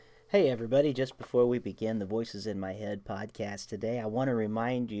Hey everybody, just before we begin the Voices in My Head podcast today, I want to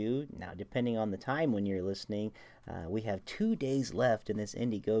remind you, now depending on the time when you're listening, we have 2 days left in this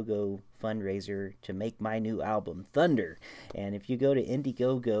Indiegogo fundraiser to make my new album, Thunder. And if you go to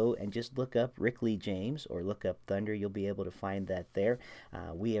Indiegogo and just look up Rick Lee James or look up Thunder, you'll be able to find that there.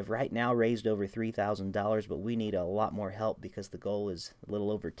 We have right now raised over $3,000, but we need a lot more help because the goal is a little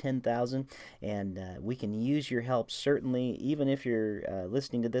over $10,000. And we can use your help, certainly, even if you're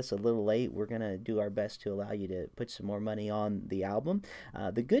listening to this a little late. We're going to do our best to allow you to put some more money on the album.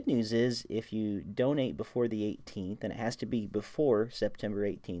 The good news is if you donate before the 18th, and it has to be before September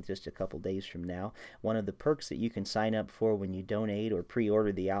 18th, just a couple days from now, one of the perks that you can sign up for when you donate or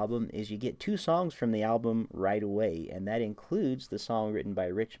pre-order the album is you get 2 songs from the album right away, and that includes the song written by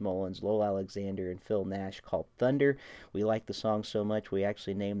Rich Mullins, Lowell Alexander, and Phil Nash called Thunder. We like the song so much we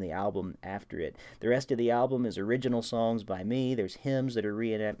actually named the album after it. The rest of the album is original songs by me. There's hymns that are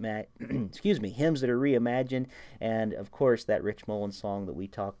reimagined, and of course that Rich Mullins song that we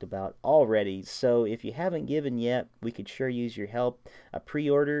talked about already. So if you haven't given yet, we could sure use your help. A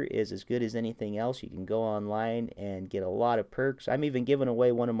pre-order is as good as anything else. You can go online and get a lot of perks. I'm even giving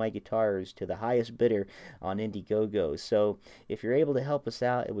away one of my guitars to the highest bidder on Indiegogo. So if you're able to help us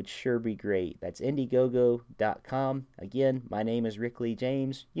out, it would sure be great. That's Indiegogo.com. Again, my name is Rick Lee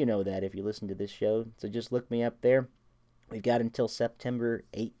James. You know that if you listen to this show, so just look me up there. We've got until September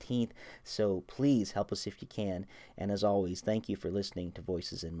 18th, so please help us if you can. And as always, thank you for listening to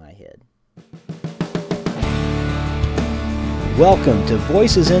Voices in My Head. Welcome to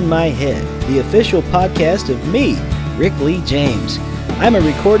Voices in My Head, the official podcast of me, Rick Lee James. I'm a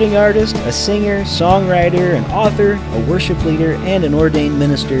recording artist, a singer, songwriter, an author, a worship leader, and an ordained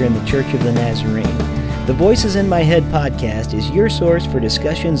minister in the Church of the Nazarene. The Voices in My Head podcast is your source for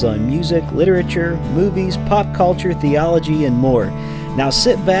discussions on music, literature, movies, pop culture, theology, and more. Now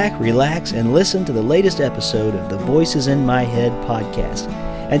sit back, relax, and listen to the latest episode of the Voices in My Head podcast.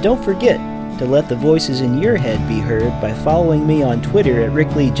 And don't forget to let the voices in your head be heard by following me on Twitter at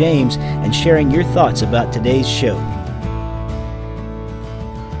Rick Lee James and sharing your thoughts about today's show.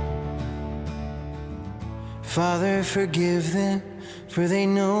 Father, forgive them, for they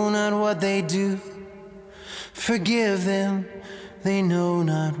know not what they do. Forgive them, they know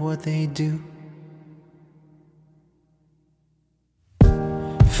not what they do.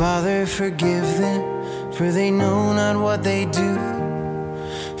 Father, forgive them, for they know not what they do.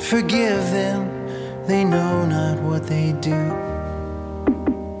 Forgive them, they know not what they do.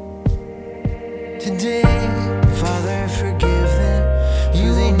 Today, Father, forgive them.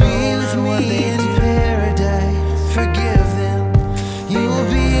 You will be with me in paradise. Forgive them. You will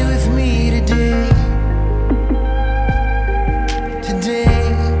be with me today. Today,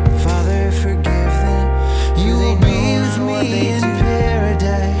 Father, forgive them. You will be with me in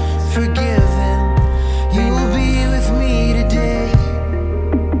paradise. Forgive them. You will be with me today.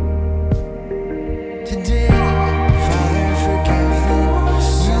 Today, Father, forgive them.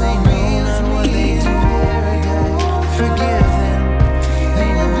 You will be with me in paradise. Forgive them. They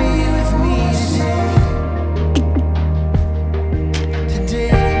will be with me today.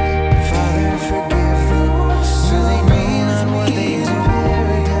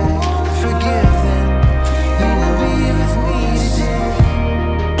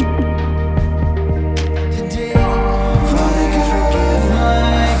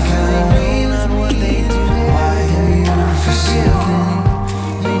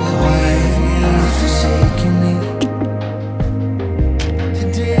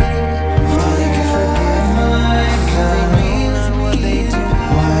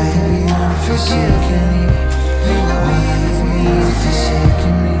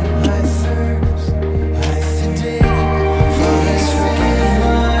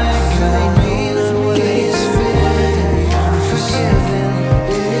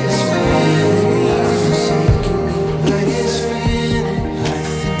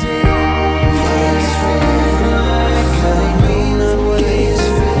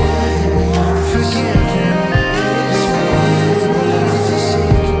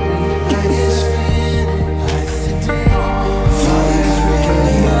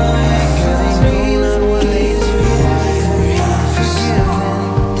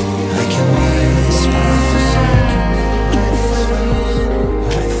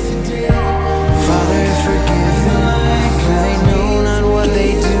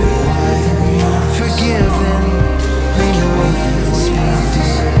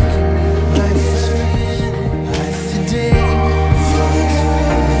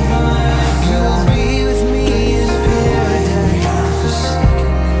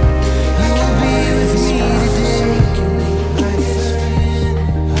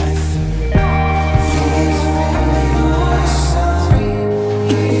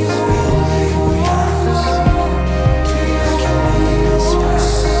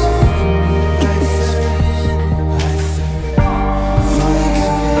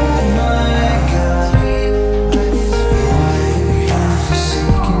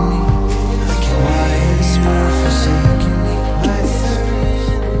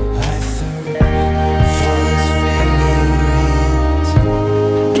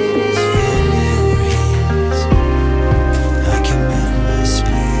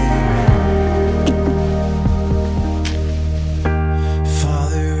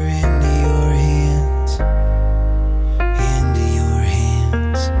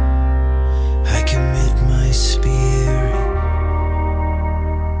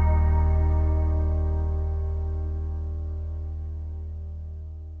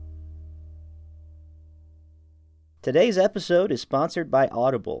 Today's episode is sponsored by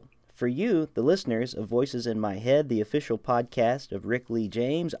Audible. For you, the listeners of Voices in My Head, the official podcast of Rick Lee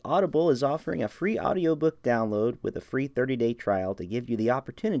James, Audible is offering a free audiobook download with a free 30-day trial to give you the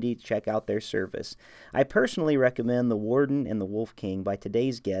opportunity to check out their service. I personally recommend The Warden and the Wolf King by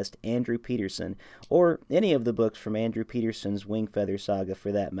today's guest, Andrew Peterson, or any of the books from Andrew Peterson's Wingfeather Saga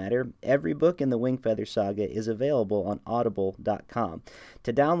for that matter. Every book in the Wingfeather Saga is available on audible.com.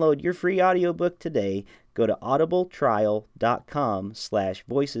 To download your free audiobook today, go to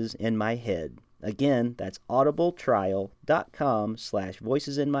audibletrial.com/voicesinmyhead. Again, that's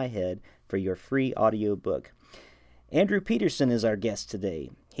audibletrial.com/voicesinmyhead for your free audiobook. Andrew Peterson is our guest today.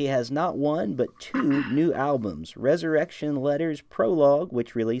 He has not one, but two new albums, Resurrection Letters Prologue,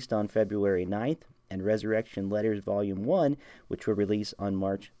 which released on February 9th, and Resurrection Letters Volume 1, which will release on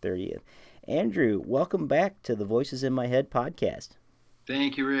March 30th. Andrew, welcome back to the Voices in My Head podcast.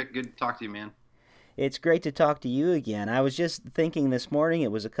 Thank you, Rick. Good to talk to you, man. It's great to talk to you again. I was just thinking this morning,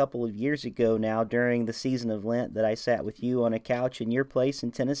 it was a couple of years ago now during the season of Lent that I sat with you on a couch in your place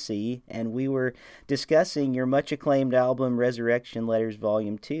in Tennessee, and we were discussing your much-acclaimed album, Resurrection Letters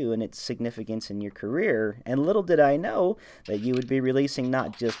Volume 2, and its significance in your career. And little did I know that you would be releasing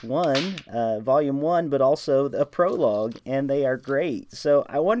not just Volume 1, but also a prologue, and they are great. So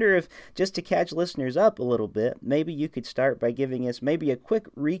I wonder if, just to catch listeners up a little bit, maybe you could start by giving us maybe a quick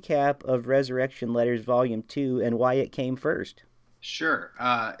recap of Resurrection Letters Volume 2 and why it came first. Sure.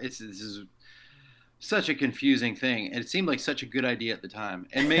 This is such a confusing thing. It seemed like such a good idea at the time,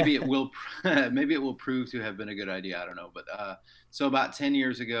 and maybe it will maybe it will prove to have been a good idea. I don't know. But so about 10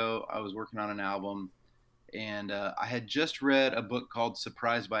 years ago, I was working on an album, and I had just read a book called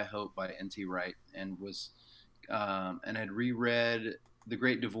Surprised by Hope by N.T. Wright, and had reread The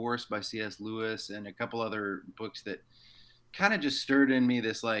Great Divorce by C.S. Lewis and a couple other books that kind of just stirred in me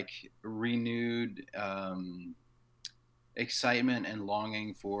this like renewed excitement and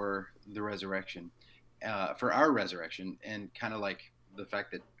longing for the resurrection, for our resurrection, and kind of like the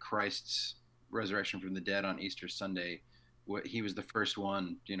fact that Christ's resurrection from the dead on Easter Sunday, he was the first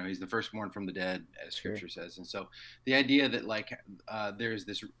one, he's the firstborn from the dead, as Scripture says. And so the idea that like there's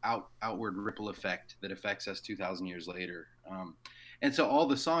this outward ripple effect that affects us 2,000 years later. And so all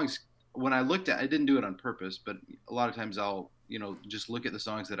the songs, when I looked at, I didn't do it on purpose, but a lot of times I'll, just look at the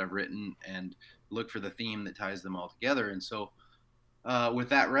songs that I've written and look for the theme that ties them all together. And so with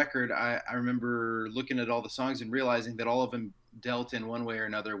that record, I remember looking at all the songs and realizing that all of them dealt in one way or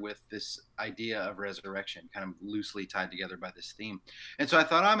another with this idea of resurrection, kind of loosely tied together by this theme. And so I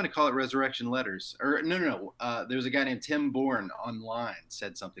thought, I'm going to call it Resurrection Letters. Or no. There's a guy named Tim Bourne online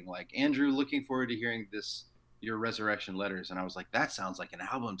said something like, Andrew, looking forward to hearing your Resurrection Letters. And I was like, that sounds like an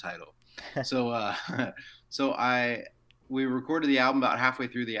album title. So we recorded the album. About halfway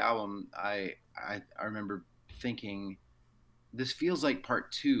through the album, I remember thinking, this feels like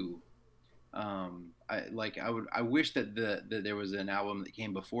part two. I wish that there was an album that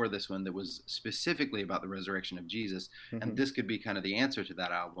came before this one that was specifically about the resurrection of Jesus, mm-hmm. and this could be kind of the answer to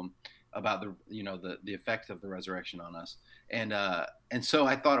that album about the effect of the resurrection on us. And so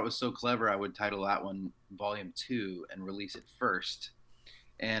I thought it was so clever, I would title that one Volume 2 and release it first.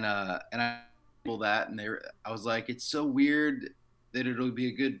 And I that, and I was like, it's so weird that it'll be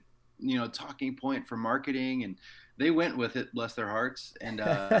a good talking point for marketing, and they went with it, bless their hearts. And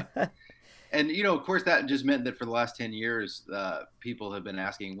and of course that just meant that for the last 10 years people have been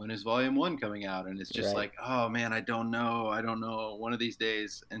asking, when is Volume 1 coming out? And it's just like, oh man, I don't know, one of these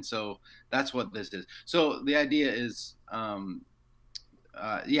days. And so that's what this is. So the idea is I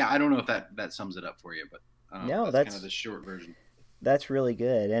don't know if that sums it up for you, but no, that's kind of the short version. That's really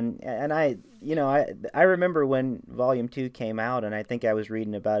good. And I remember when Volume 2 came out, and I think I was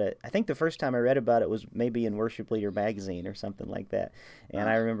reading about it. I think the first time I read about it was maybe in Worship Leader magazine or something like that. And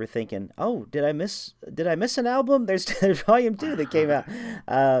I remember thinking, oh, did I miss an album? There's Volume 2 that came out.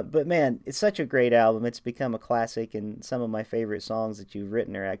 But man, it's such a great album. It's become a classic, and some of my favorite songs that you've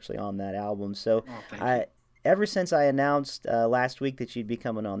written are actually on that album. So thank you. Ever since I announced last week that you'd be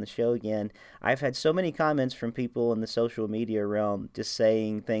coming on the show again, I've had so many comments from people in the social media realm just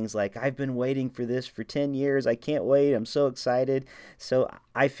saying things like, I've been waiting for this for 10 years. I can't wait. I'm so excited. So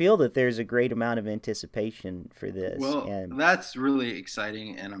I feel that there's a great amount of anticipation for this. Well, that's really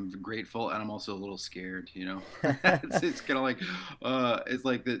exciting, and I'm grateful, and I'm also a little scared, it's kind of like, it's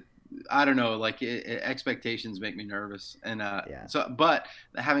like the, I don't know, like expectations make me nervous. And so, but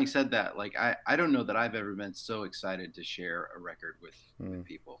having said that, like, I don't know that I've ever been so excited to share a record with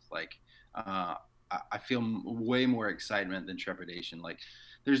people. Like, I feel way more excitement than trepidation. Like,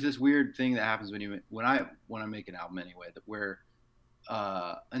 there's this weird thing that happens when I make an album anyway, that where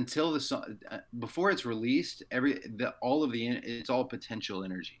until the song, before it's released, all of the it's all potential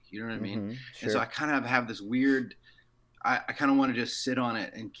energy. You know what I mean? And so Sure. I kind of have this weird. I kind of want to just sit on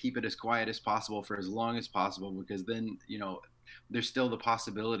it and keep it as quiet as possible for as long as possible, because then, there's still the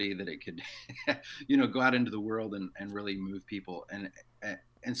possibility that it could, go out into the world and really move people.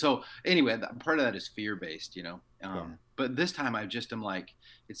 And so anyway, part of that is fear based, Yeah. but this time I just am like,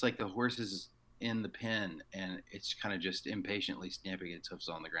 it's like the horses in the pen, and it's kind of just impatiently stamping its hoofs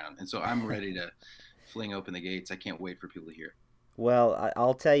on the ground. And so I'm ready to fling open the gates. I can't wait for people to hear. Well,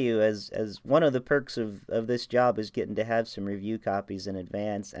 I'll tell you, as one of the perks of this job is getting to have some review copies in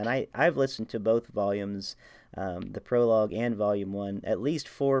advance, and I've listened to both volumes, the prologue and volume one, at least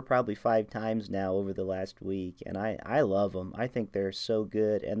four, probably five times now over the last week, and I love them. I think they're so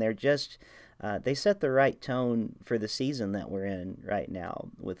good, and they're just they set the right tone for the season that we're in right now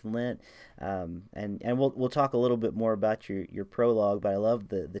with Lent. And we'll talk a little bit more about your prologue, but I love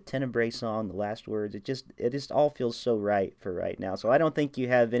the Tenebrae song, the last words. It just all feels so right for right now. So I don't think you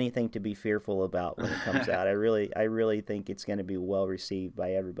have anything to be fearful about when it comes out. I really think it's going to be well received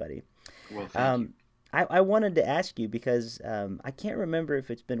by everybody. Well, thank you. Um, I wanted to ask you because I can't remember if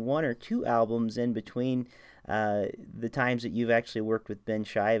it's been one or two albums in between the times that you've actually worked with Ben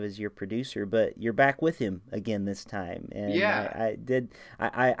Shive as your producer, but you're back with him again this time. And Yeah.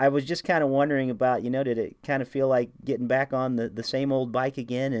 I was just kind of wondering about, did it kind of feel like getting back on the same old bike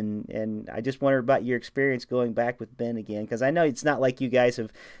again? And I just wondered about your experience going back with Ben again, because I know it's not like you guys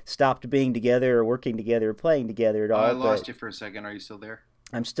have stopped being together or working together or playing together at I all, but lost you for a second. Are you still there?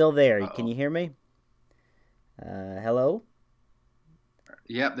 I'm still there. Can Uh-oh. you hear me? Hello?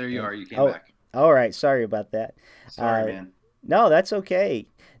 Yep, there you Uh, are. You came oh, back. all right. Sorry about that. Sorry, Uh, man. no, that's okay.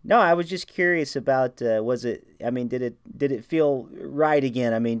 No, I was just curious about was it? I mean, did it feel right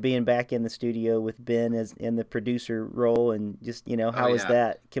again? I mean, being back in the studio with Ben as in the producer role, and just Oh how is yeah,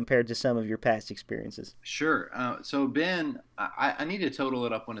 that compared to some of your past experiences? sure. So Ben, I need to total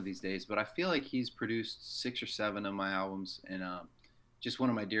it up one of these days, but I feel like he's produced 6 or 7 of my albums, and just one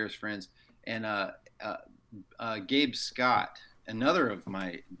of my dearest friends, and uh, Gabe Scott, another of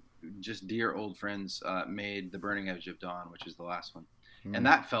my just dear old friends, made "The Burning Edge of Dawn," which is the last one, and Mm,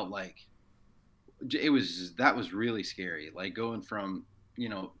 that felt like that was really scary. Like going from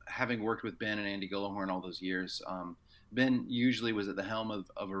having worked with Ben and Andy Gillahorn all those years. Ben usually was at the helm of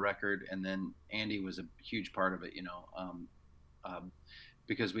a record, and then Andy was a huge part of it. Uh,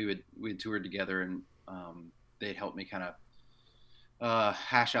 because we'd toured together, and they'd help me kind of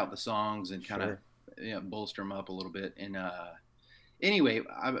hash out the songs and kind of sure. bolster them up a little bit. And anyway,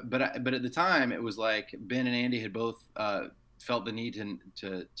 but at the time it was like Ben and Andy had both felt the need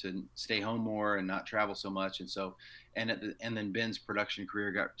to stay home more and not travel so much, and so and then Ben's production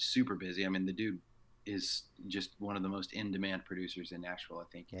career got super busy. I mean, the dude is just one of the most in demand producers in Nashville, I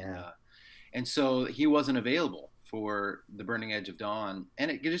think, Yeah. and so he wasn't available for The Burning Edge of Dawn, and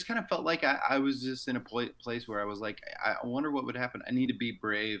it just kind of felt like I was just in a place where I was like, I wonder what would happen. I need to be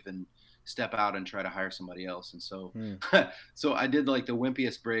brave and step out and try to hire somebody else. And so Mm. so I did like the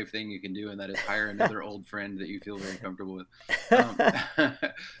wimpiest brave thing you can do, and that is hire another old friend that you feel very comfortable with. um,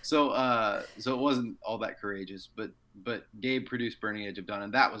 so it wasn't all that courageous, but Gabe produced Burning Edge of Dawn,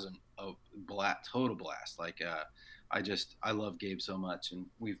 and that was a total blast. Like I love Gabe so much, and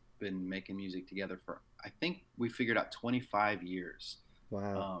we've been making music together for, I think we figured out, 25 years,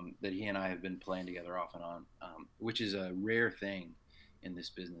 Wow. that he and I have been playing together off and on, which is a rare thing in this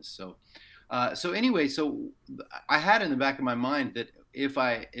business. So anyway, so I had in the back of my mind that if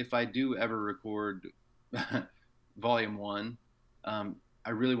I do ever record Volume One, I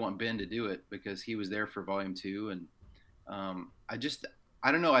really want Ben to do it because he was there for Volume Two, and I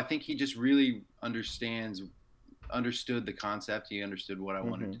don't know. I think he just really understood the concept. He understood what I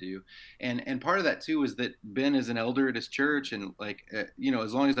wanted Hmm. to do, and part of that too is that Ben is an elder at his church, and like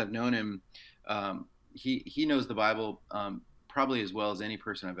as long as I've known him, he knows the Bible, probably as well as any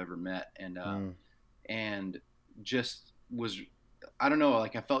person I've ever met, Mm. and just was, I don't know,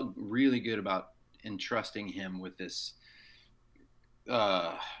 like I felt really good about entrusting him with this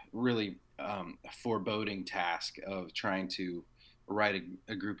really foreboding task of trying to write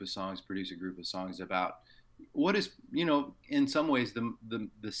a group of songs, produce a group of songs about what is, in some ways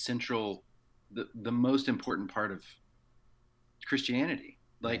the central, the most important part of Christianity.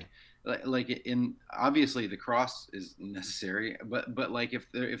 Yeah. Like in, obviously the cross is necessary, but like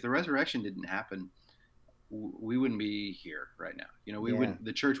if the resurrection didn't happen, we wouldn't be here right now. We Yeah. wouldn't,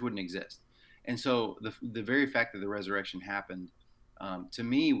 the church wouldn't exist. And so the very fact that the resurrection happened, to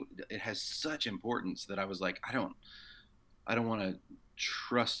me, it has such importance that I was like, I don't want to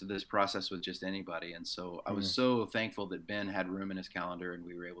trust this process with just anybody. And so I was Mm. so thankful that Ben had room in his calendar and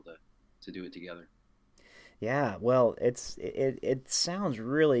we were able to do it together. Yeah, well, it sounds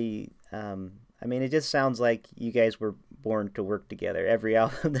really. I mean, it just sounds like you guys were born to work together. Every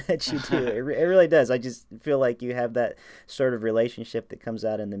album that you do, it really does. I just feel like you have that sort of relationship that comes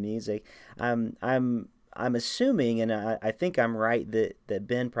out in the music. I'm assuming, and I think I'm right that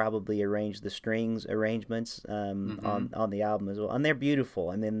Ben probably arranged the strings arrangements Hmm. on the album as well, and they're beautiful.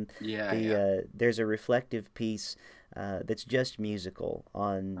 And then Yeah, yeah. there's a reflective piece that's just musical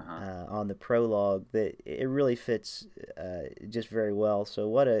Uh-huh. on the prologue that it really fits just very well. So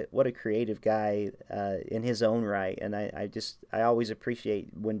what a creative guy in his own right, and I always appreciate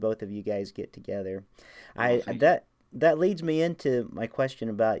when both of you guys get together. Well, I thank you. that leads me into my question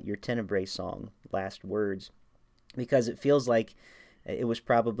about your Tenebrae song, Last Words, because it feels like it was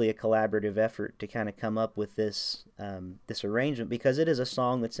probably a collaborative effort to kind of come up with this arrangement because it is a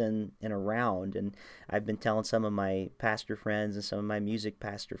song that's in a round, and I've been telling some of my pastor friends and some of my music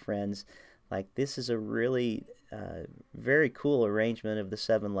pastor friends like this is a really very cool arrangement of the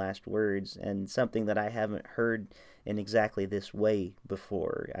seven last words and something that I haven't heard in exactly this way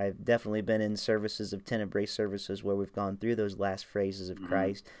before. I've definitely been in services of Tenebrae services where we've gone through those last phrases of Hmm.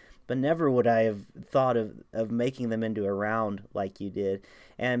 Christ, but never would I have thought of making them into a round like you did.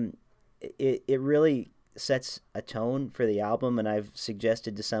 And it really sets a tone for the album. And I've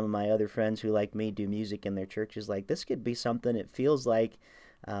suggested to some of my other friends who, like me, do music in their churches, like this could be something it feels like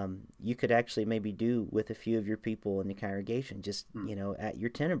you could actually maybe do with a few of your people in the congregation, just at your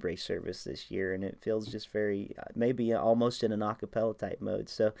Tenebrae service this year, and it feels just very maybe almost in an acapella type mode.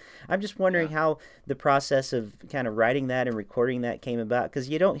 So I'm just wondering Yeah. how the process of kind of writing that and recording that came about, because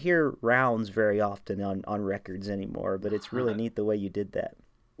you don't hear rounds very often on records anymore, but it's really neat the way you did that.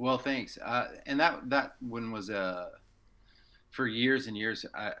 Well, thanks. And that one was for years and years.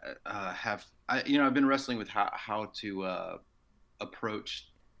 I've been wrestling with how to approach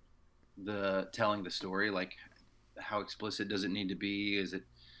the telling the story. Like, how explicit does it need to be? Is it,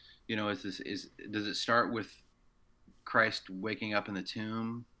 is does it start with Christ waking up in the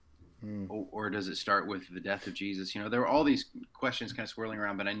tomb, Mm, or does it start with the death of Jesus? There were all these questions kind of swirling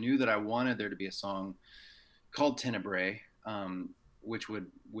around, but I knew that I wanted there to be a song called Tenebrae, which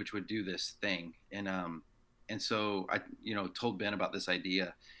would do this thing, and so I told Ben about this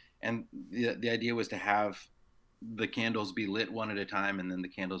idea, and the idea was to have the candles be lit one at a time, and then the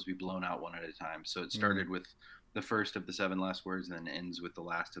candles be blown out one at a time. So it mm, started with the first of the seven last words, and then ends with the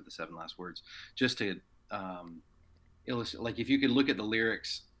last of the seven last words, just to illustrate. Like, if you could look at the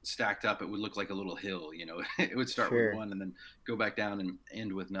lyrics stacked up, it would look like a little hill. It would start with sure. one and then go back down and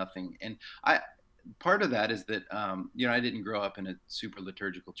end with nothing. And I part of that is that I didn't grow up in a super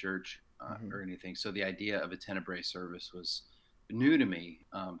liturgical church Hmm. or anything, so the idea of a Tenebrae service was new to me.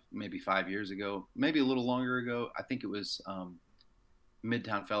 Maybe 5 years ago, maybe a little longer ago. I think it was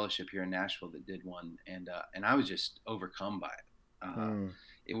Midtown Fellowship here in Nashville that did one, and I was just overcome by it. Mm,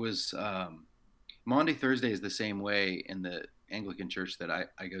 It was Maundy Thursday is the same way in the Anglican church that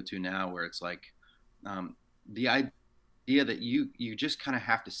I go to now, where it's like the idea that you just kind of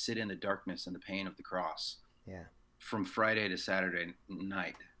have to sit in the darkness and the pain of the cross yeah, from Friday to Saturday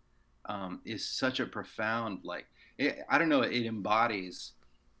night is such a profound, like, I don't know, it embodies.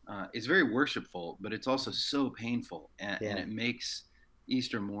 It's very worshipful, but it's also so painful, and yeah, it makes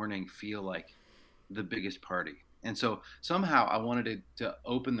Easter morning feel like the biggest party. And so somehow I wanted to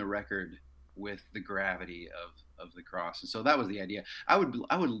open the record with the gravity of the cross. And so that was the idea. I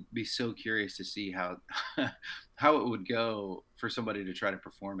would be so curious to see how how it would go for somebody to try to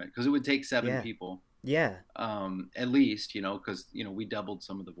perform it, because it would take seven yeah, people yeah. at least, because we doubled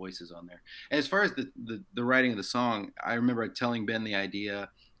some of the voices on there. As far as the writing of the song, I remember telling Ben the idea,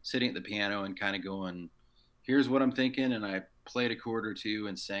 sitting at the piano and kind of going, here's what I'm thinking, and I played a chord or two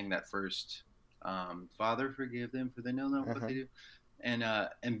and sang that first, Father forgive them for they know not Uh what huh. they do.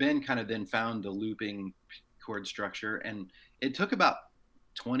 And Ben kind of then found the looping chord structure, and it took about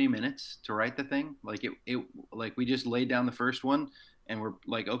 20 minutes to write the thing. Like, we just laid down the first one, and we're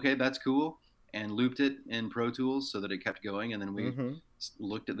like, okay, that's cool, and looped it in Pro Tools so that it kept going. And then we Mm-hmm.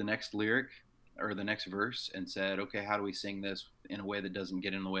 looked at the next lyric or the next verse and said, okay, how do we sing this in a way that doesn't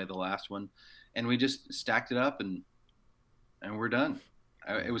get in the way of the last one? And we just stacked it up, and we're done.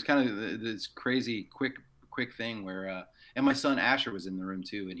 It Yeah. was kind of this crazy quick thing where and my son Asher was in the room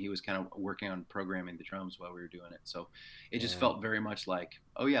too, and he was kind of working on programming the drums while we were doing it. So it just Yeah. felt very much like,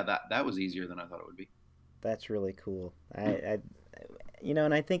 oh yeah, that was easier than I thought it would be. That's really cool.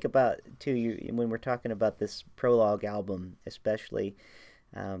 And I think about too. When we're talking about this prologue album, especially,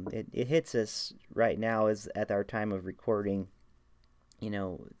 it hits us right now as at our time of recording. you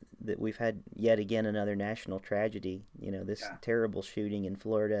know, that we've had yet again another national tragedy. You know, this Yeah. terrible shooting in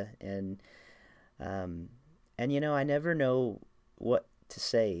Florida, um, and I never know what to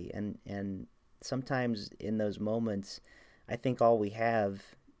say, and sometimes in those moments, I think all we have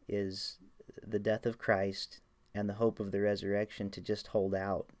is the death of Christ and the hope of the resurrection to just hold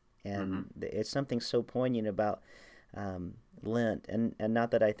out. Mm-hmm. And it's something so poignant about Lent, and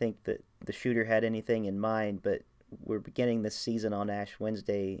not that I think that the shooter had anything in mind, but we're beginning this season on Ash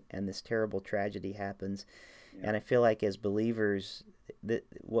Wednesday, and this terrible tragedy happens, Yeah. and I feel like as believers, that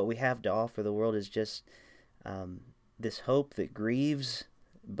what we have to offer the world is just this hope that grieves,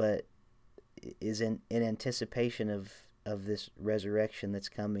 but is in anticipation of this resurrection that's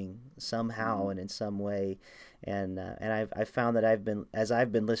coming somehow Mm-hmm. and in some way, and I've found that I've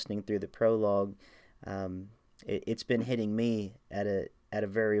been listening through the prologue, um, it's been hitting me at a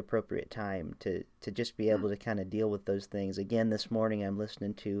very appropriate time to just be able to kind of deal with those things. Again, this morning I'm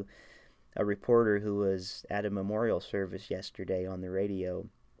listening to a reporter who was at a memorial service yesterday on the radio,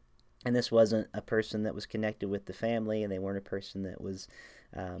 and this wasn't a person that was connected with the family, and they weren't a person that was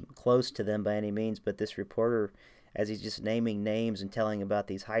close to them by any means. But this reporter, as he's just naming names and telling about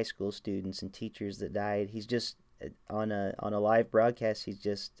these high school students and teachers that died, he's just on a live broadcast. He's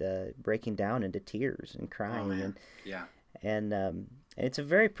just breaking down into tears and Oh crying, man. Yeah. and it's a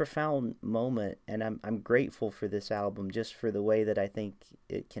very profound moment. And I'm grateful for this album, just for the way that I think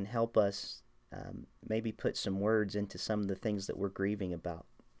it can help us maybe put some words into some of the things that we're grieving about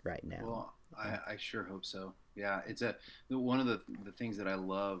right now. Well, I sure hope so. Yeah, it's one of the things that I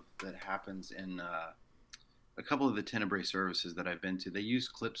love that happens in a couple of the Tenebrae services that I've been to. They use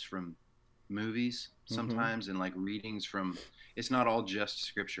clips from movies Mm-hmm. sometimes and like readings from. It's not all just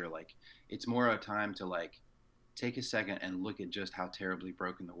scripture. Like it's more a time to like take a second and look at just how terribly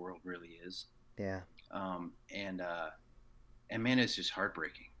broken the world really is. Yeah. Um, and uh, and man, it's just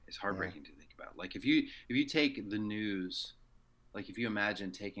heartbreaking. It's Yeah. heartbreaking to think about. Like if you take the news, like if you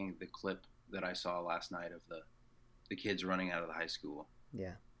imagine taking the clip that I saw last night of the kids running out of the high school,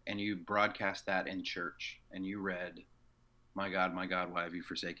 Yeah. and you broadcast that in church, and you read, my God, why have you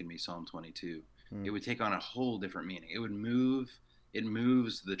forsaken me?" Psalm 22. Mm. It would take on a whole different meaning. It would move. It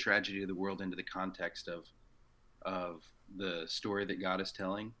moves the tragedy of the world into the context of the story that God is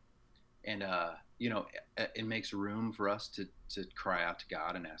telling, and it makes room for us to cry out to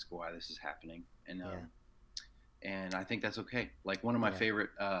God and ask why this is happening, Yeah. and I think that's okay. Like one of my Yeah. favorite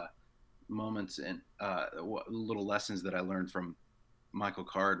moments and little lessons that I learned from Michael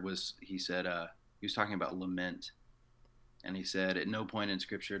Card was he said he was talking about lament, and he said at no point in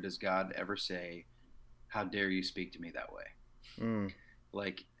Scripture does God ever say, "How dare you speak to me that way?" Mm.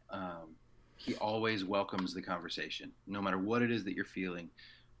 Like he always welcomes the conversation, no matter what it is that you're feeling,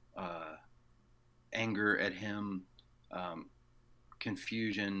 uh, anger at him, um,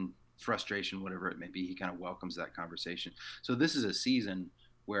 confusion, frustration, whatever it may be. He kind of welcomes that conversation. So this is a season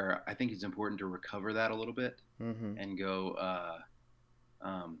where I think it's important to recover that a little bit Mm-hmm. and go.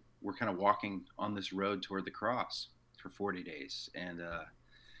 We're kind of walking on this road toward the cross for 40 days, and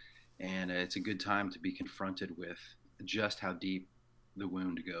it's a good time to be confronted with just how deep the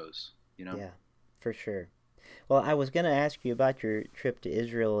wound goes. You know? Yeah. For sure. Well, I was going to ask you about your trip to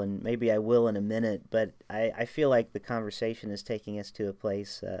Israel, and maybe I will in a minute, but I feel like the conversation is taking us to a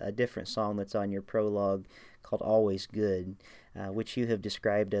place, a different song that's on your prologue called Always Good, which you have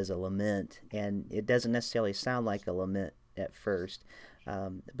described as a lament. And it doesn't necessarily sound like a lament at first.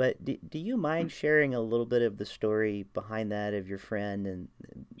 But do you mind sharing a little bit of the story behind that of your friend? And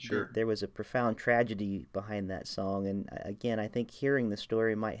Sure. there was a profound tragedy behind that song. And again, I think hearing the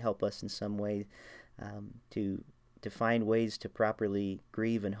story might help us in some way to find ways to properly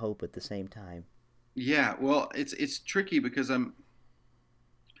grieve and hope at the same time. Yeah. Well, it's tricky because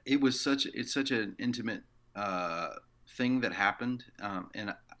it's such an intimate uh, thing that happened,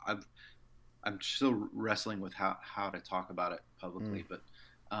 and I've I'm still wrestling with how to talk about it Mm. publicly, but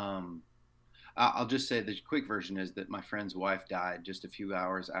um, I'll just say the quick version is that my friend's wife died just a few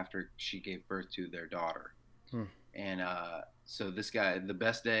hours after she gave birth to their daughter, Hmm. and so this guy, the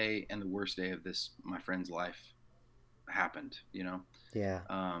best day and the worst day of this my friend's life happened, Yeah.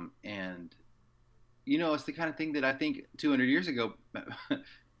 and it's the kind of thing that I think 200 years ago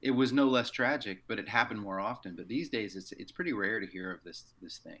it was no less tragic, but it happened more often. But these days, it's pretty rare to hear of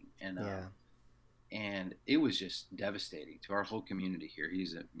this thing, Yeah. and it was just devastating to our whole community here.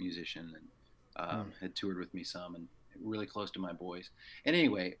 He's a musician and Mm. had toured with me some, and really close to my boys. And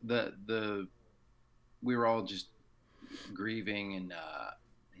anyway, the we were all just grieving and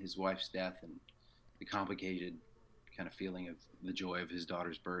his wife's death and the complicated kind of feeling of the joy of his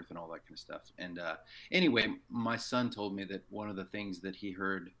daughter's birth and all that kind of stuff. And anyway, my son told me that one of the things that he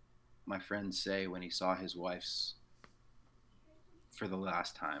heard my friend say when he saw his wife's for the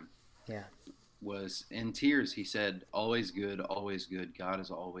last time Yeah. was in tears. He said, always good, always good, God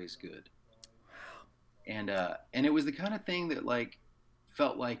is always good. And it was the kind of thing that like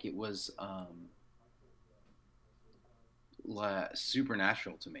felt like it was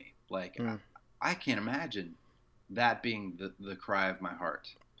supernatural to me. Like Mm. I can't imagine that being the cry of my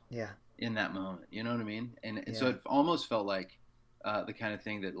heart Yeah. in that moment. You know what I mean? And so Yeah. it almost felt like the kind of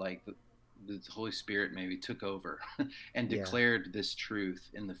thing that like the Holy Spirit maybe took over and Yeah. declared this truth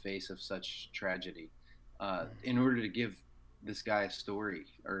in the face of such tragedy, Mm. in order to give this guy a story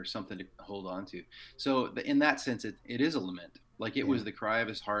or something to hold on to. So in that sense, it is a lament. Like it Yeah. was the cry of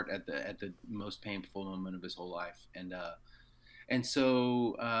his heart at the most painful moment of his whole life. And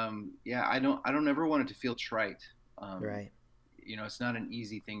so yeah, I don't ever want it to feel trite. Um, Right. it's not an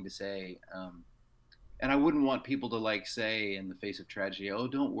easy thing to say. And I wouldn't want people to like say in the face of tragedy, "Oh,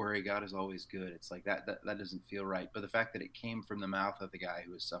 don't worry, God is always good." It's like that doesn't feel right. But the fact that it came from the mouth of the guy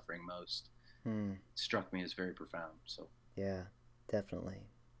who was suffering most Mm. struck me as very profound. So Yeah. Definitely.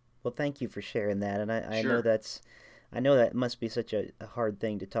 Well, thank you for sharing that, and I know sure. I know that must be such a hard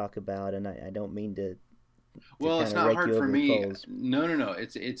thing to talk about, and I don't mean to Well, kind it's of not rake hard you for over the me. coals. No, no, no.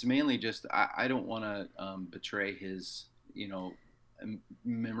 It's mainly just I don't want to betray his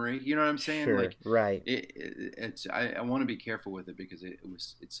memory. You know what I'm saying? Sure. Like Right. it's I want to be careful with it because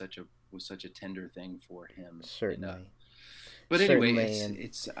it's such a tender thing for him. And Certainly. but anyway,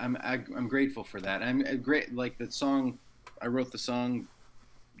 Certainly, and I'm grateful for that. I'm great. Like the song, I wrote the song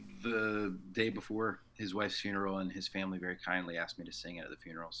the day before his wife's funeral, and his family very kindly asked me to sing it at the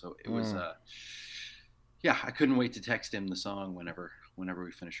funeral. So it was mm, yeah, I couldn't wait to text him the song whenever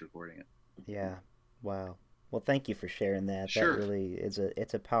we finished recording it. yeah. Wow. Well, thank you for sharing that. That Sure. really is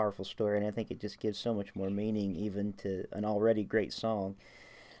it's a powerful story, and I think it just gives so much more meaning even to an already great song.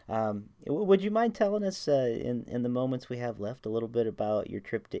 Would you mind telling us in the moments we have left a little bit about your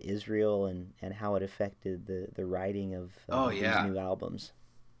trip to Israel and how it affected the writing Oh of these yeah, new albums?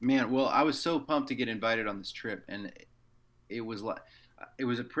 man. Well, I was so pumped to get invited on this trip, and it was like it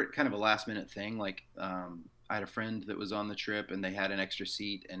was kind of a last minute thing. Like I had a friend that was on the trip, and they had an extra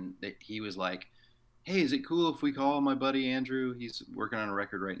seat, and he was like, "Hey, is it cool if we call my buddy Andrew? He's working on a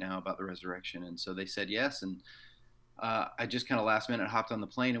record right now about the resurrection." And so they said yes, and I just kind of last minute hopped on the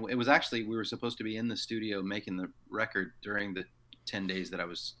plane. And it was actually we were supposed to be in the studio making the record during the 10 days that I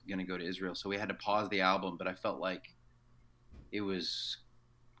was going to go to Israel, so we had to pause the album. But I felt like it was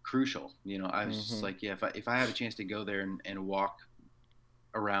crucial. I was just Mm-hmm. like, yeah, if I have a chance to go there and walk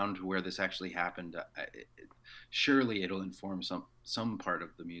around where this actually happened, surely it'll inform some part of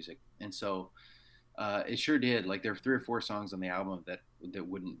the music. And so it sure did. Like there are 3 or 4 songs on the album that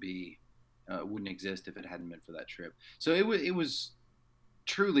wouldn't exist if it hadn't been for that trip. So it was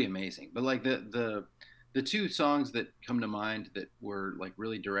truly amazing. But like the 2 songs that come to mind that were like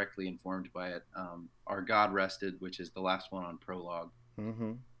really directly informed by it are "God Rested," which is the last one on Prologue,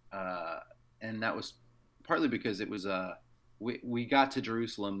 Mm-hmm. uh, and that was partly because it was we got to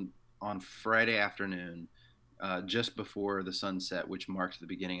Jerusalem on Friday afternoon, just before the sunset, which marked the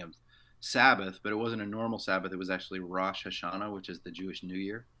beginning of Sabbath, but it wasn't a normal Sabbath. It was actually Rosh Hashanah, which is the Jewish New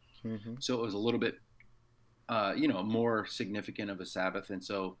Year. Mm-hmm. So it was a little bit, more significant of a Sabbath. And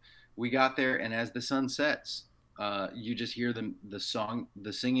so we got there, and as the sun sets, you just hear the song,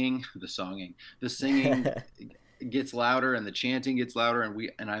 the singing, the singing gets louder, and the chanting gets louder,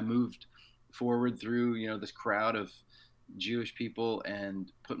 and I moved forward through this crowd of Jewish people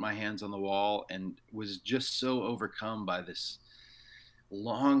and put my hands on the wall and was just so overcome by this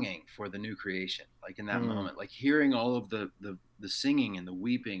longing for the new creation. Like in that mm, moment, like hearing all of the singing and the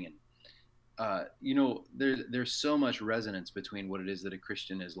weeping, and there's so much resonance between what it is that a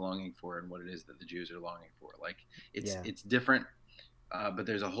Christian is longing for and what it is that the Jews are longing for. Like it's yeah. it's different, but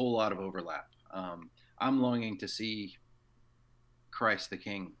there's a whole lot of overlap. I'm longing to see Christ the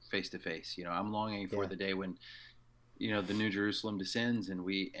King face to face. I'm longing for Yeah. the day when the New Jerusalem descends,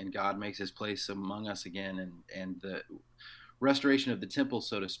 and God makes His place among us again, and the restoration of the temple,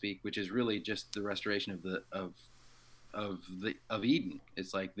 so to speak, which is really just the restoration of Eden.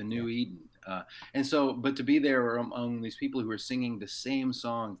 It's like the Yeah. new Eden. And so, but to be there among these people who are singing the same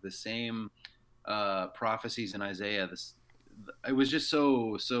songs, the same prophecies in Isaiah, it was just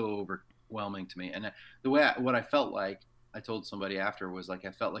so overwhelming to me. And the way what I felt like, I told somebody after, was like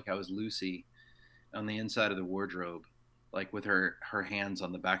I felt like I was Lucy on the inside of the wardrobe, like with her hands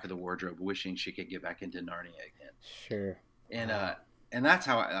on the back of the wardrobe, wishing she could get back into Narnia again. Sure. And Wow. and that's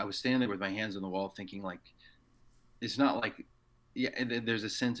how I was standing there with my hands on the wall, thinking like, it's not like, yeah, there's a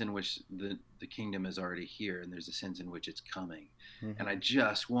sense in which the kingdom is already here, and there's a sense in which it's coming, and I Mm-hmm.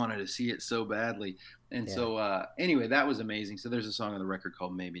 just wanted to see it so badly. And Yeah. so anyway, that was amazing. So there's a song on the record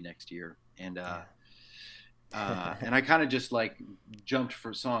called Maybe Next Year, and I kind of just like jumped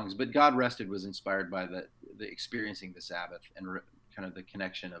for songs, but God Rested was inspired by the experiencing the Sabbath and kind of the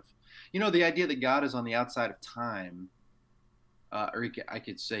connection of, the idea that God is on the outside of time, or I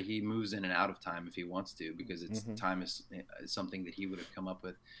could say he moves in and out of time if he wants to, because it's Mm-hmm. time is something that he would have come up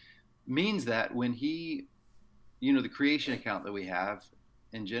with. Means that when he, the creation account that we have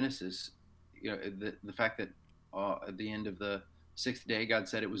in Genesis, the fact that at the end of the sixth day, God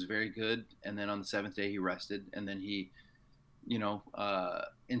said it was very good, and then on the seventh day he rested, and then he,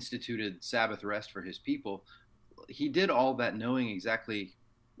 instituted Sabbath rest for his people. He did all that knowing exactly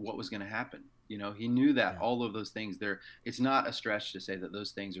what was going to happen. He knew that Yeah. all of those things there. It's not a stretch to say that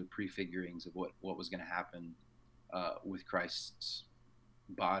those things are prefigurings of what was going to happen with Christ's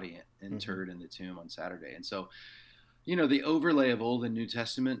body Mm-hmm. interred in the tomb on Saturday. And so, the overlay of Old and New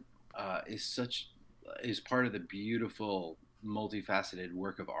Testament is part of the beautiful, multifaceted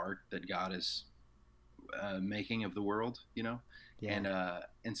work of art that God is making of the world. Yeah.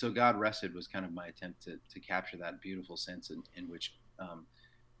 And so God Rested was kind of my attempt to capture that beautiful sense in which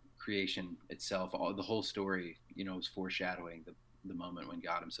creation itself, the whole story, is foreshadowing the moment when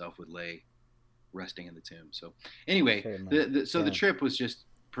God Himself would lay resting in the tomb. So anyway, Certainly. so the Yeah. trip was just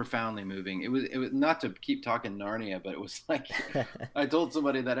profoundly moving. It was not to keep talking Narnia, but it was like I told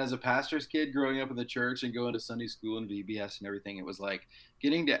somebody that as a pastor's kid growing up in the church and going to Sunday school and VBS and everything, it was like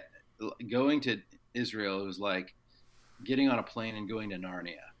going to Israel. It was like getting on a plane and going to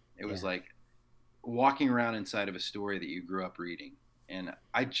Narnia. It was Yeah. like walking around inside of a story that you grew up reading. And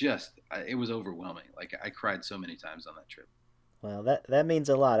it was overwhelming. Like I cried so many times on that trip. Well, that means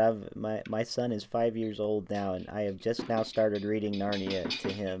a lot. My son is 5 years old now, and I have just now started reading Narnia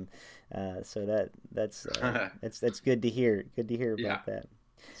to him. So that's good to hear. Good to hear Yeah, about that.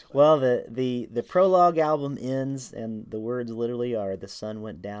 it's funny. Well, the prologue album ends, and the words literally are: "The sun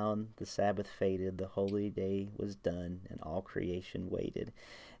went down, the Sabbath faded, the holy day was done, and all creation waited."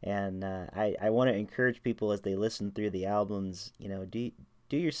 And I want to encourage people as they listen through the albums,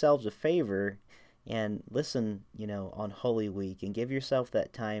 do yourselves a favor and listen, on Holy Week, and give yourself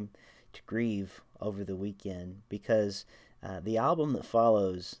that time to grieve over the weekend, because the album that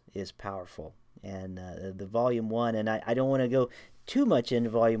follows is powerful. And the volume one, and I don't want to go too much into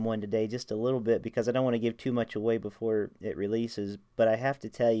volume one today, just a little bit, because I don't want to give too much away before it releases. But I have to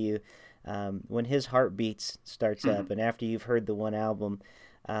tell you, when His Heartbeats starts up, and after you've heard the one album,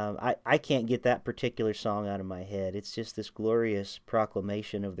 I can't get that particular song out of my head. It's just this glorious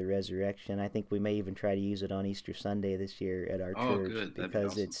proclamation of the resurrection. I think we may even try to use it on Easter Sunday this year at our Oh, church, good. That'd be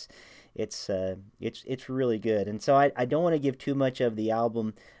because awesome. it's really good. And so I don't want to give too much of the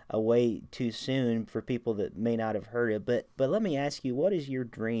album away too soon for people that may not have heard it. But let me ask you, what is your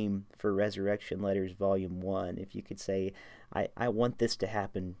dream for Resurrection Letters Volume One? If you could say, I want this to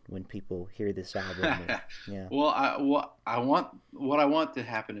happen when people hear this album. And, yeah. Well, what I want to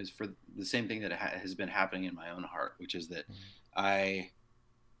happen is for the same thing that has been happening in my own heart, which is that I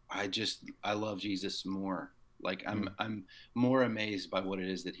I love Jesus more. Like Mm-hmm. I'm more amazed by what it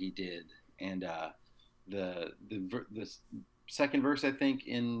is that He did, and the second verse, I think,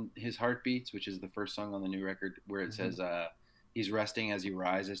 in His Heartbeats, which is the first song on the new record, where it Mm-hmm. says He's resting as He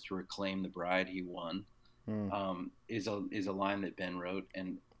rises to reclaim the bride He won, Mm. is a line that Ben wrote,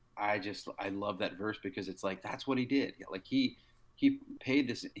 and I love that verse because it's like that's what He did. Like he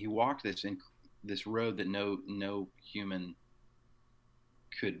walked this road that no human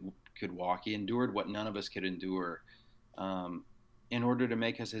could walk. He endured what none of us could endure, um, in order to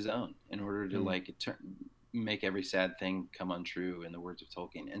make us His own, in order to Mm. make every sad thing come untrue, in the words of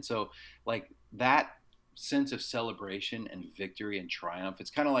Tolkien. And so, like that sense of celebration and victory and triumph.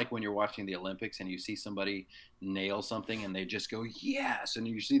 It's kind of like when you're watching the Olympics and you see somebody nail something and they just go yes, and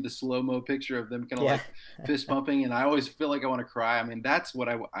you see the slow mo picture of them kind of Yeah. like fist pumping, and I always feel like I want to cry. I mean, that's what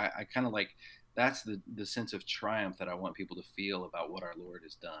I kind of like. That's the sense of triumph that I want people to feel about what our Lord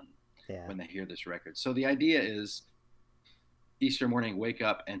has done Yeah. when they hear this record. So the idea is Easter morning, wake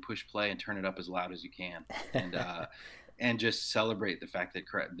up and push play and turn it up as loud as you can, and just celebrate the fact that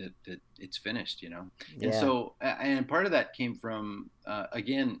it's finished, And Yeah. so, and part of that came from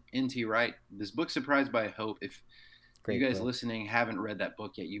again N.T. Wright. This book, Surprised by Hope. If you Great guys book. listening haven't read that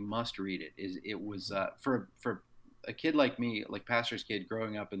book yet, you must read it. It was for a kid like me, like pastor's kid,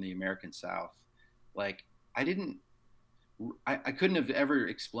 growing up in the American South. Like I didn't I couldn't have ever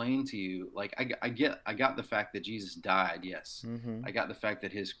explained to you, like I got the fact that Jesus died, yes. Mm-hmm. I got the fact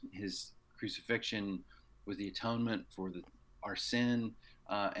that his crucifixion was the atonement for our sin,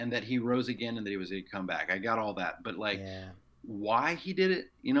 and that he rose again and that he was going to come back. I got all that, but like Yeah. why he did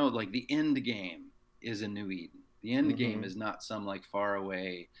it, like the end game is a new Eden. The end game is not some like far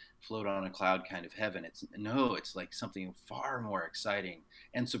away, float on a cloud kind of heaven. It's like something far more exciting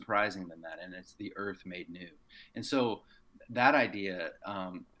and surprising than that, and it's the earth made new. And so that idea,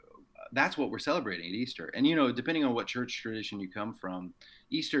 that's what we're celebrating at Easter. And depending on what church tradition you come from,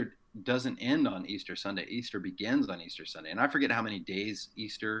 Easter doesn't end on Easter Sunday. Easter begins on Easter Sunday. And I forget how many days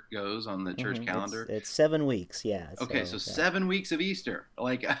Easter goes on the church calendar. It's 7 weeks, yeah. Okay, so 7 weeks of Easter.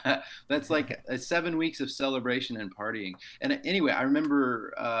 Like that's like 7 weeks of celebration and partying. And anyway, I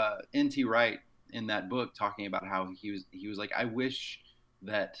remember N.T. Wright in that book talking about how he was like, I wish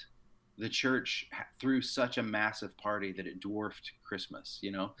that the church threw such a massive party that it dwarfed Christmas,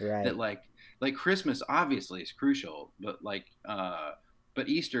 Right. that like Christmas obviously is crucial, but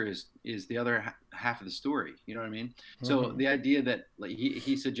Easter is the other half of the story. You know what I mean? So the idea that like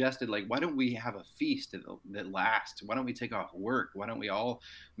he suggested, like, why don't we have a feast that lasts? Why don't we take off work? Why don't we all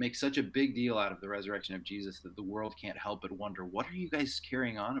make such a big deal out of the resurrection of Jesus that the world can't help but wonder, what are you guys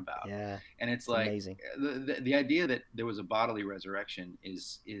carrying on about? Yeah. And it's like amazing. The idea that there was a bodily resurrection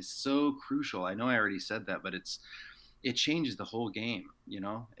is so crucial. I know I already said that, but it changes the whole game.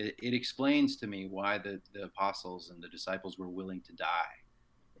 It explains to me why the apostles and the disciples were willing to die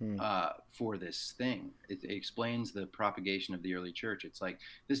for this thing. It explains the propagation of the early church. It's like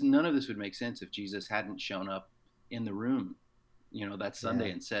none of this would make sense if Jesus hadn't shown up in the room, that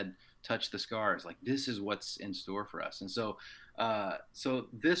Sunday and said, touch the scars. Like, this is what's in store for us. And so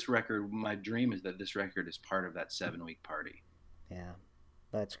this record, my dream is that this record is part of that 7-week party. Yeah,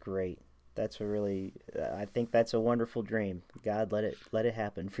 that's great. That's I think that's a wonderful dream. God, let it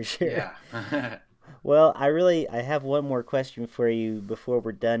happen for sure. Yeah. Well, I have one more question for you before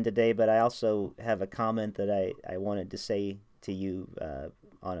we're done today, but I also have a comment that I wanted to say to you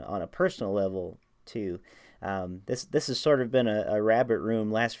on a personal level too. This has sort of been a rabbit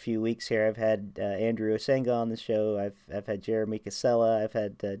room last few weeks here. I've had Andrew Osenga on the show. I've had Jeremy Casella. I've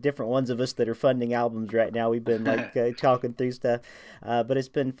had different ones of us that are funding albums right now. We've been like talking through stuff, but it's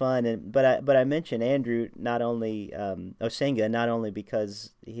been fun. But I mentioned Andrew not only Osenga, not only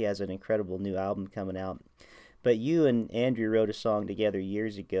because he has an incredible new album coming out, but you and Andrew wrote a song together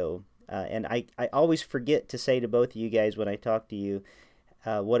years ago, and I always forget to say to both of you guys when I talk to you,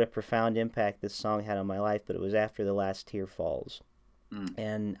 what a profound impact this song had on my life, but it was After the Last Tear Falls.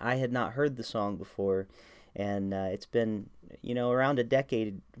 And I had not heard the song before, and it's been, around a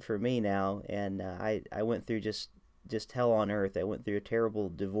decade for me now, and I went through just hell on earth. I went through a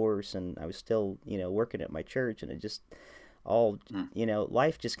terrible divorce, and I was still, working at my church, and it just all,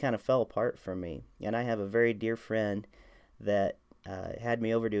 life just kind of fell apart for me. And I have a very dear friend that had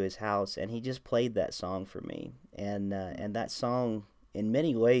me over to his house, and he just played that song for me, and that song, in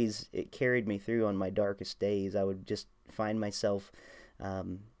many ways, it carried me through on my darkest days. I would just find myself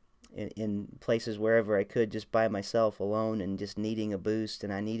in places wherever I could, just by myself alone and just needing a boost.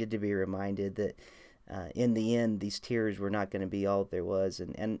 And I needed to be reminded that in the end, these tears were not going to be all there was.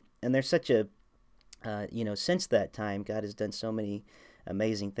 And there's such a, since that time, God has done so many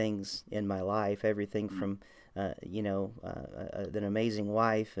amazing things in my life, everything from an amazing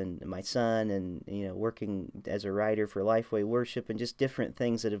wife and my son, and working as a writer for Lifeway Worship, and just different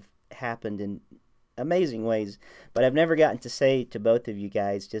things that have happened in amazing ways. But I've never gotten to say to both of you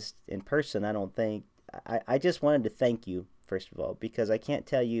guys just in person, I don't think. I just wanted to thank you, first of all, because I can't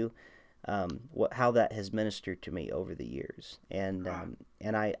tell you how that has ministered to me over the years. And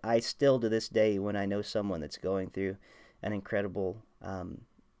I still, to this day, when I know someone that's going through an incredible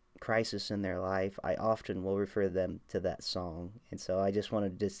crisis in their life, I often will refer them to that song. And so I just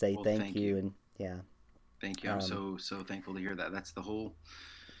wanted to say thank you. And yeah, thank you. I'm so thankful to hear that. That's the whole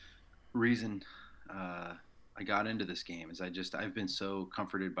reason I got into this game, is I've been so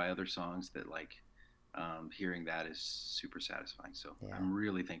comforted by other songs that hearing that is super satisfying. So yeah. I'm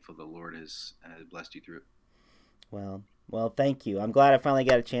really thankful the Lord has blessed you through it. Well, thank you. I'm glad I finally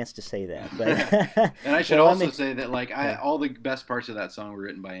got a chance to say that. But and I should also say that all the best parts of that song were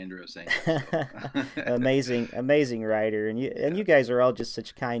written by Andrew Osenga. So. amazing writer, and you guys are all just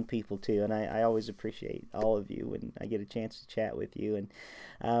such kind people too. And I always appreciate all of you when I get a chance to chat with you. And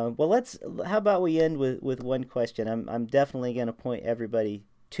how about we end with one question? I'm definitely going to point everybody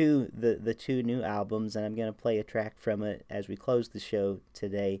the two new albums, and I'm going to play a track from it as we close the show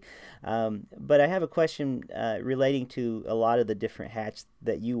today. But I have a question relating to a lot of the different hats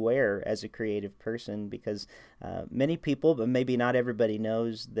that you wear as a creative person, because many people, but maybe not everybody,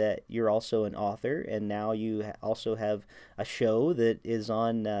 knows that you're also an author, and now you also have a show that is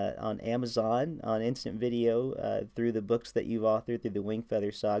on Amazon on instant video through the books that you've authored through the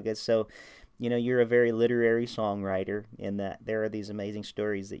Wingfeather Saga. So, you're a very literary songwriter in that there are these amazing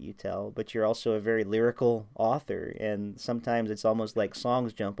stories that you tell, but you're also a very lyrical author, and sometimes it's almost like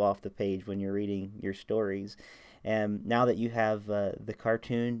songs jump off the page when you're reading your stories. And now that you have the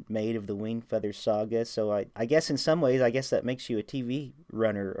cartoon made of the Wingfeather Saga, so I guess in some ways, I guess that makes you a TV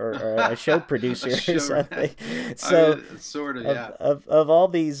runner or a show producer or something. So, I mean, sort of, of, yeah. of all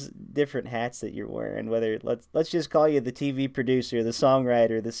these different hats that you're wearing, whether let's just call you the TV producer, the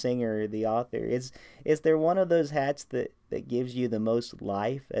songwriter, the singer, the author, is there one of those hats that gives you the most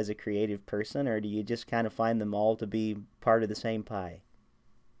life as a creative person, or do you just kind of find them all to be part of the same pie?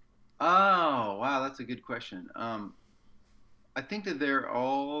 Oh, wow, that's a good question. I think that they're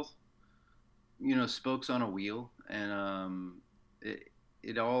all, spokes on a wheel, and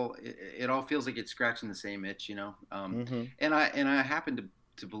it all feels like it's scratching the same itch, Mm-hmm. And I happen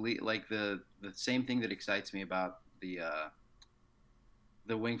to believe, like, the same thing that excites me about the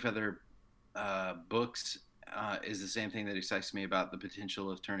Wingfeather books is the same thing that excites me about the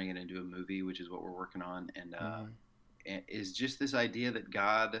potential of turning it into a movie, which is what we're working on, Mm-hmm. and is just this idea that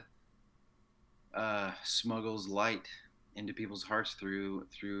God smuggles light into people's hearts through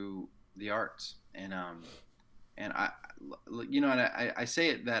the arts, and I say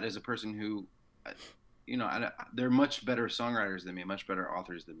it that as a person who, they're much better songwriters than me, much better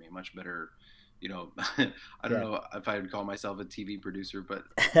authors than me, much better, I don't Yeah. know if I would call myself a TV producer, but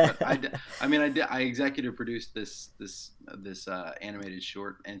I mean, I executive produced this animated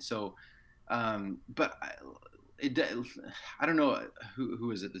short, and so, but I don't know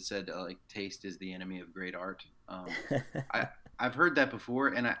who is it that said like taste is the enemy of great art. I I've heard that before,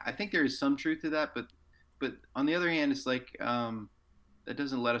 and I think there is some truth to that, but on the other hand, it's like that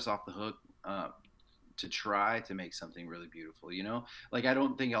doesn't let us off the hook to try to make something really beautiful. Like I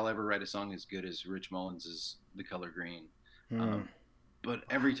don't think I'll ever write a song as good as Rich Mullins' "The Color Green," Mm, um, but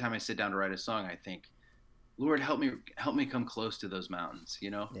every time I sit down to write a song, I think, Lord, help me come close to those mountains.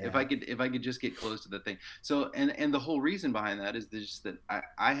 yeah. If I could just get close to the thing. So, and the whole reason behind that is just that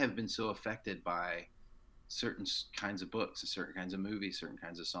I have been so affected by certain kinds of books, certain kinds of movies, certain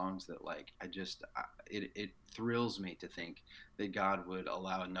kinds of songs that like it thrills me to think that God would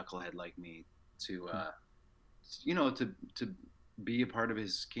allow a knucklehead like me to to be a part of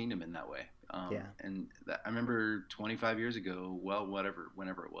His kingdom in that way. Yeah. And I remember 25 years ago, well,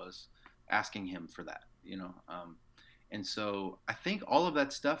 whenever it was, asking Him for that. And so I think all of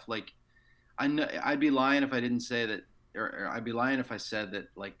that stuff, like I know I'd be lying if I didn't say that, or I'd be lying if I said that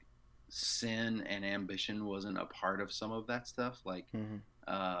like sin and ambition wasn't a part of some of that stuff. Like, Mm-hmm.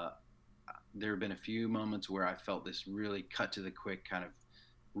 uh, there have been a few moments where I felt this really cut to the quick kind of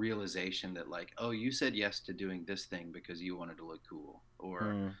realization that like, oh, you said yes to doing this thing because you wanted to look cool, or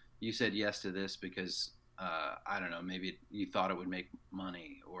Mm, you said yes to this because I don't know, maybe you thought it would make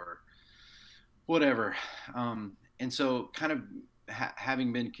money or whatever. And so kind of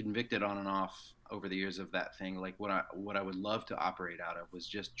having been convicted on and off over the years of that thing, like what I would love to operate out of was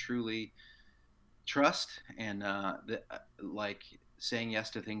just truly trust and like saying yes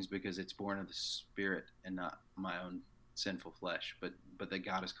to things because it's born of the Spirit and not my own sinful flesh, but that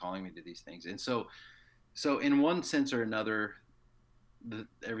God is calling me to these things. And so in one sense or another,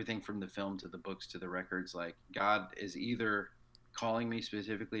 everything from the film to the books to the records, like God is either calling me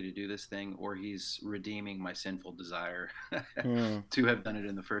specifically to do this thing, or He's redeeming my sinful desire mm, to have done it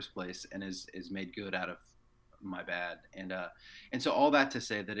in the first place, and is made good out of my bad. And so all that to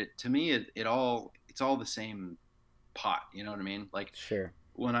say that to me it's all the same pot. You know what I mean? Like sure.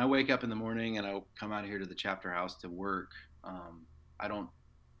 when I wake up in the morning and I come out here to the chapter house to work, I don't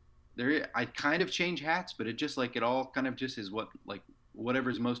I kind of change hats, but it just like it all kind of just is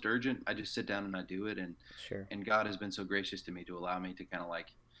whatever's most urgent. I just sit down and I do it, Sure. and God has been so gracious to me to allow me to kind of like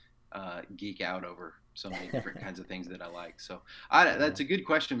geek out over so many different kinds of things that I like. So Yeah. that's a good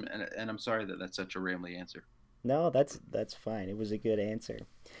question, and I'm sorry that that's such a rambly answer. No, that's fine. It was a good answer.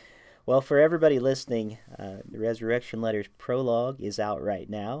 Well, for everybody listening, the Resurrection Letters prologue is out right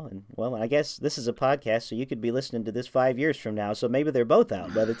now, and well, I guess this is a podcast, so you could be listening to this 5 years from now. So maybe they're both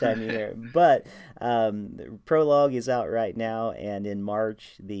out by the time you hear it. But the prologue is out right now, and in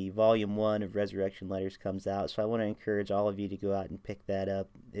March, the volume 1 of Resurrection Letters comes out. So I want to encourage all of you to go out and pick that up.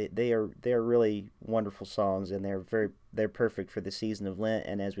 They are really wonderful songs, and they're very they're perfect for the season of Lent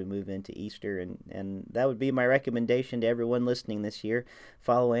and as we move into Easter. And that would be my recommendation to everyone listening this year.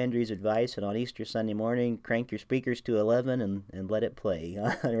 Follow Andrew's advice, and on Easter Sunday morning, crank your speakers to 11 and let it play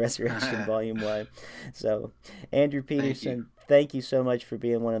on Resurrection Volume 1. So, Andrew Peterson, thank you so much for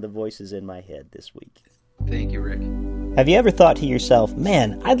being one of the voices in my head this week. Thank you, Rick. Have you ever thought to yourself,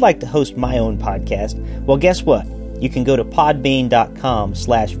 man, I'd like to host my own podcast? Well, guess what? You can go to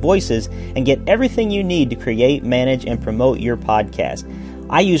podbean.com/voices and get everything you need to create, manage, and promote your podcast.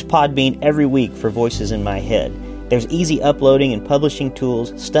 I use Podbean every week for Voices in My Head. There's easy uploading and publishing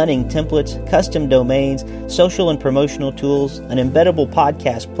tools, stunning templates, custom domains, social and promotional tools, an embeddable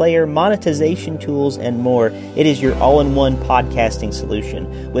podcast player, monetization tools, and more. It is your all-in-one podcasting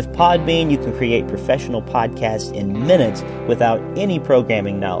solution. With Podbean, you can create professional podcasts in minutes without any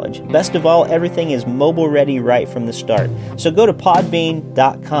programming knowledge. Best of all, everything is mobile-ready right from the start. So go to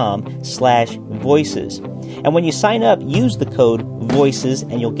podbean.com/voices. And when you sign up, use the code VOICES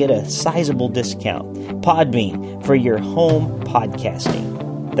and you'll get a sizable discount. Podbean, for your home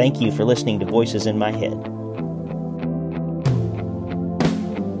podcasting. Thank you for listening to Voices in My Head.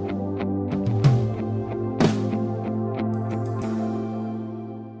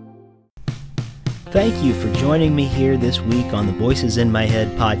 Thank you for joining me here this week on the Voices in My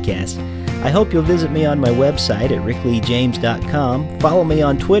Head podcast. I hope you'll visit me on my website at rickleejames.com, follow me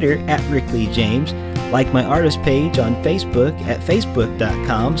on Twitter at rickleejames, like my artist page on Facebook at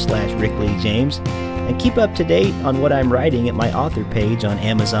facebook.com/rickleejames, and keep up to date on what I'm writing at my author page on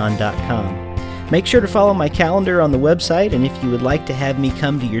amazon.com. Make sure to follow my calendar on the website, and if you would like to have me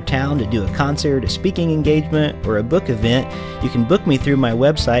come to your town to do a concert, a speaking engagement, or a book event, you can book me through my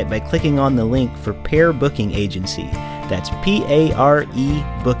website by clicking on the link for Pair Booking Agency. That's PARE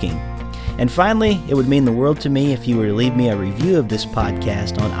Booking. And finally, it would mean the world to me if you were to leave me a review of this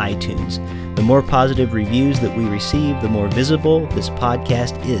podcast on iTunes. The more positive reviews that we receive, the more visible this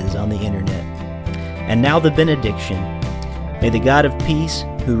podcast is on the internet. And now the benediction. May the God of peace,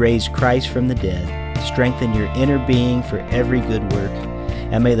 who raised Christ from the dead, strengthen your inner being for every good work.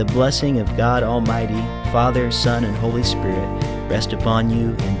 And may the blessing of God Almighty, Father, Son, and Holy Spirit rest upon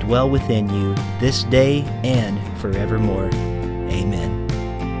you and dwell within you this day and forevermore. Amen.